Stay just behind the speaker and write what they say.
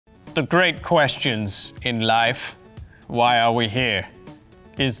The great questions in life. Why are we here?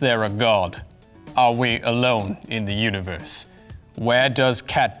 Is there a God? Are we alone in the universe? Where does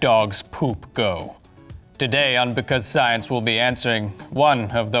CatDog's poop go? Today on Because Science, we'll be answering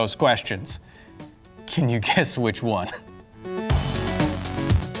one of those questions. Can you guess which one?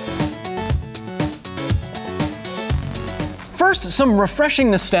 First, some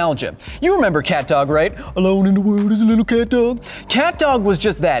refreshing nostalgia. You remember CatDog, right? Alone in the world is a little cat dog. CatDog was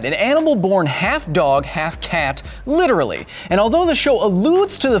just that, an animal born half dog, half cat, literally. And although the show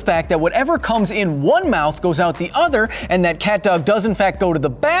alludes to the fact that whatever comes in one mouth goes out the other, and that CatDog does in fact go to the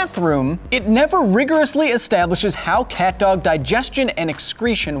bathroom, it never rigorously establishes how CatDog digestion and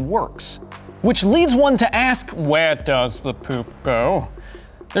excretion works. Which leads one to ask, where does the poop go?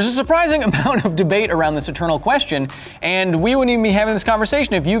 There's a surprising amount of debate around this eternal question, and we wouldn't even be having this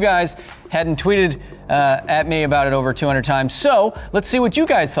conversation if you guys hadn't tweeted at me about it over 200 times. So let's see what you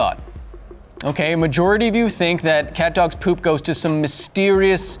guys thought. Okay, a majority of you think that CatDog's poop goes to some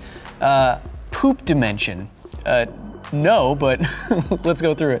mysterious poop dimension. No, but let's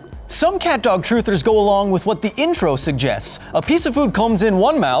go through it. Some CatDog truthers go along with what the intro suggests. A piece of food comes in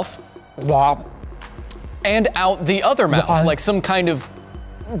one mouth, and out the other mouth, like some kind of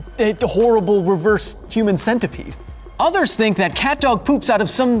horrible reverse human centipede. Others think that CatDog poops out of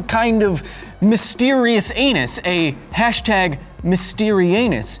some kind of mysterious anus, a hashtag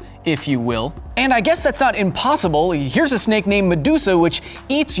mysterianus, if you will. And I guess that's not impossible. Here's a snake named Medusa which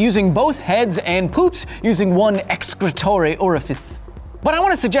eats using both heads and poops using one excretory orifice. But I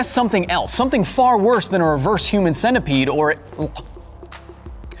want to suggest something else, something far worse than a reverse human centipede or a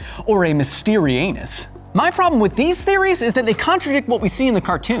mysterianus. My problem with these theories is that they contradict what we see in the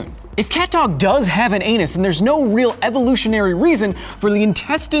cartoon. If CatDog does have an anus, then there's no real evolutionary reason for the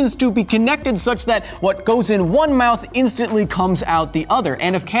intestines to be connected such that what goes in one mouth instantly comes out the other.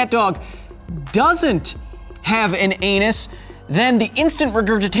 And if CatDog doesn't have an anus, then the instant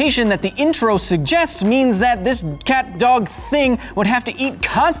regurgitation that the intro suggests means that this CatDog thing would have to eat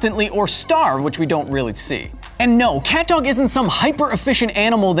constantly or starve, which we don't really see. And no, CatDog isn't some hyper-efficient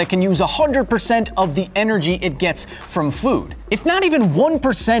animal that can use 100% of the energy it gets from food. If not even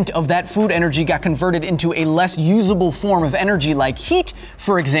 1% of that food energy got converted into a less usable form of energy like heat,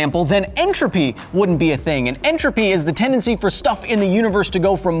 for example, then entropy wouldn't be a thing. And entropy is the tendency for stuff in the universe to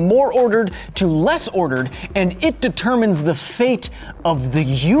go from more ordered to less ordered, and it determines the fate of the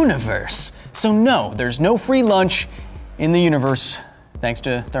universe. So no, there's no free lunch in the universe, thanks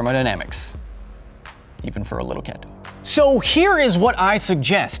to thermodynamics. Even for a little cat dog. So here is what I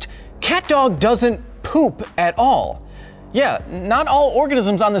suggest. CatDog doesn't poop at all. Yeah, not all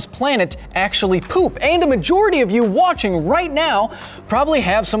organisms on this planet actually poop, and a majority of you watching right now probably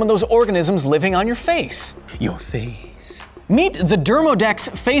have some of those organisms living on your face. Your face. Meet the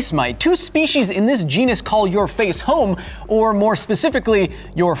Dermodex face mite. Two species in this genus call your face home, or more specifically,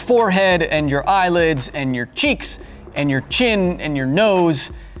 your forehead and your eyelids and your cheeks and your chin and your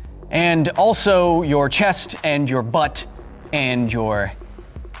nose, and also your chest and your butt and your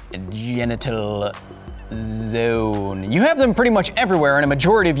genital zone. You have them pretty much everywhere, and a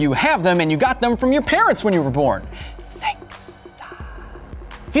majority of you have them, and you got them from your parents when you were born. Thanks.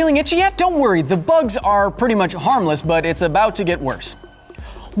 Feeling itchy yet? Don't worry, the bugs are pretty much harmless, but it's about to get worse.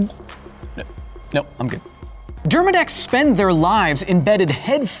 No, I'm good. Dermodex spend their lives embedded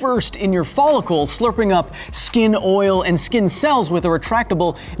headfirst in your follicle, slurping up skin oil and skin cells with a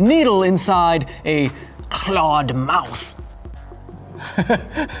retractable needle inside a clawed mouth.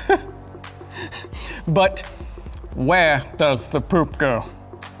 But where does the poop go?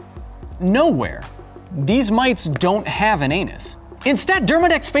 Nowhere. These mites don't have an anus. Instead,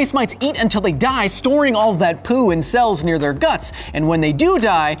 Dermodex face mites eat until they die, storing all of that poo in cells near their guts. And when they do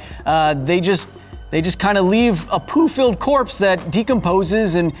die, they just kind of leave a poo-filled corpse that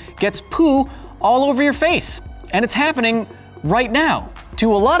decomposes and gets poo all over your face. And it's happening right now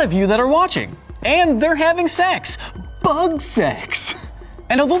to a lot of you that are watching. And they're having sex. Bug sex.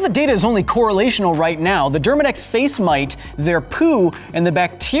 And although the data is only correlational right now, the Dermodex face mite, their poo, and the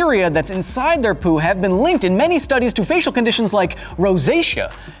bacteria that's inside their poo have been linked in many studies to facial conditions like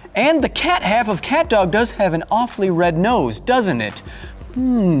rosacea. And the cat half of CatDog does have an awfully red nose, doesn't it?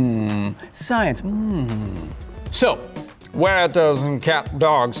 Science, So, where does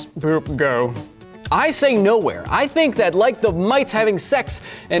CatDog's poop go? I say nowhere. I think that like the mites having sex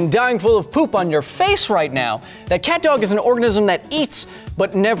and dying full of poop on your face right now, that CatDog is an organism that eats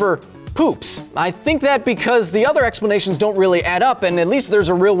but never poops. I think that because the other explanations don't really add up, and at least there's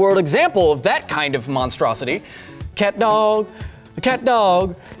a real world example of that kind of monstrosity. CatDog, the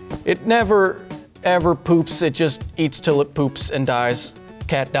CatDog, it never ever poops, it just eats till it poops and dies.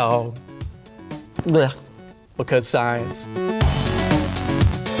 CatDog. Blech. Because science.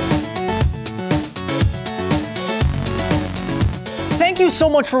 Thank you so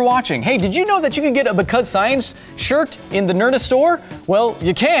much for watching. Hey, did you know that you can get a Because Science shirt in the Nerdist store? Well,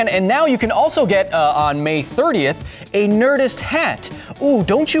 you can, and now you can also get, on May 30th, a Nerdist hat. Ooh,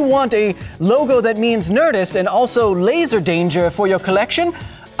 don't you want a logo that means Nerdist and also laser danger for your collection?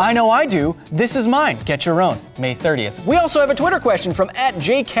 I know I do. This is mine. Get your own, May 30th. We also have a Twitter question from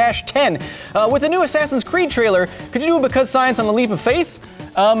 @jcash10. With the new Assassin's Creed trailer, could you do a Because Science on a leap of faith?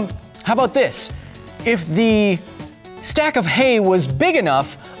 How about this? If the stack of hay was big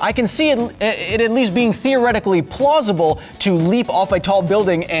enough, I can see it at least being theoretically plausible to leap off a tall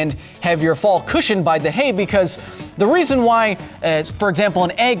building and have your fall cushioned by the hay, because the reason why, for example,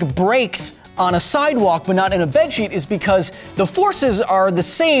 an egg breaks on a sidewalk but not in a bedsheet is because the forces are the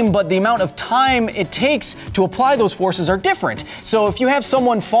same, but the amount of time it takes to apply those forces are different. So if you have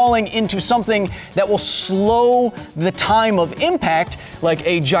someone falling into something that will slow the time of impact, like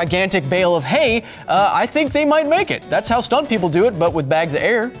a gigantic bale of hay, I think they might make it. That's how stunt people do it, but with bags of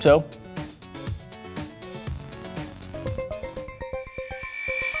air, so.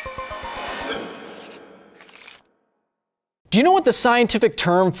 Do you know what the scientific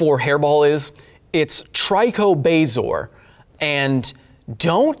term for hairball is? It's trichobazor. And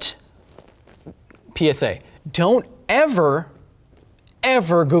PSA, don't ever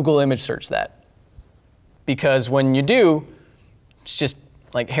Google image search that. Because when you do, it's just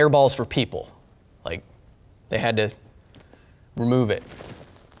like hairballs for people. Like, they had to remove it.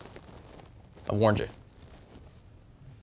 I warned you.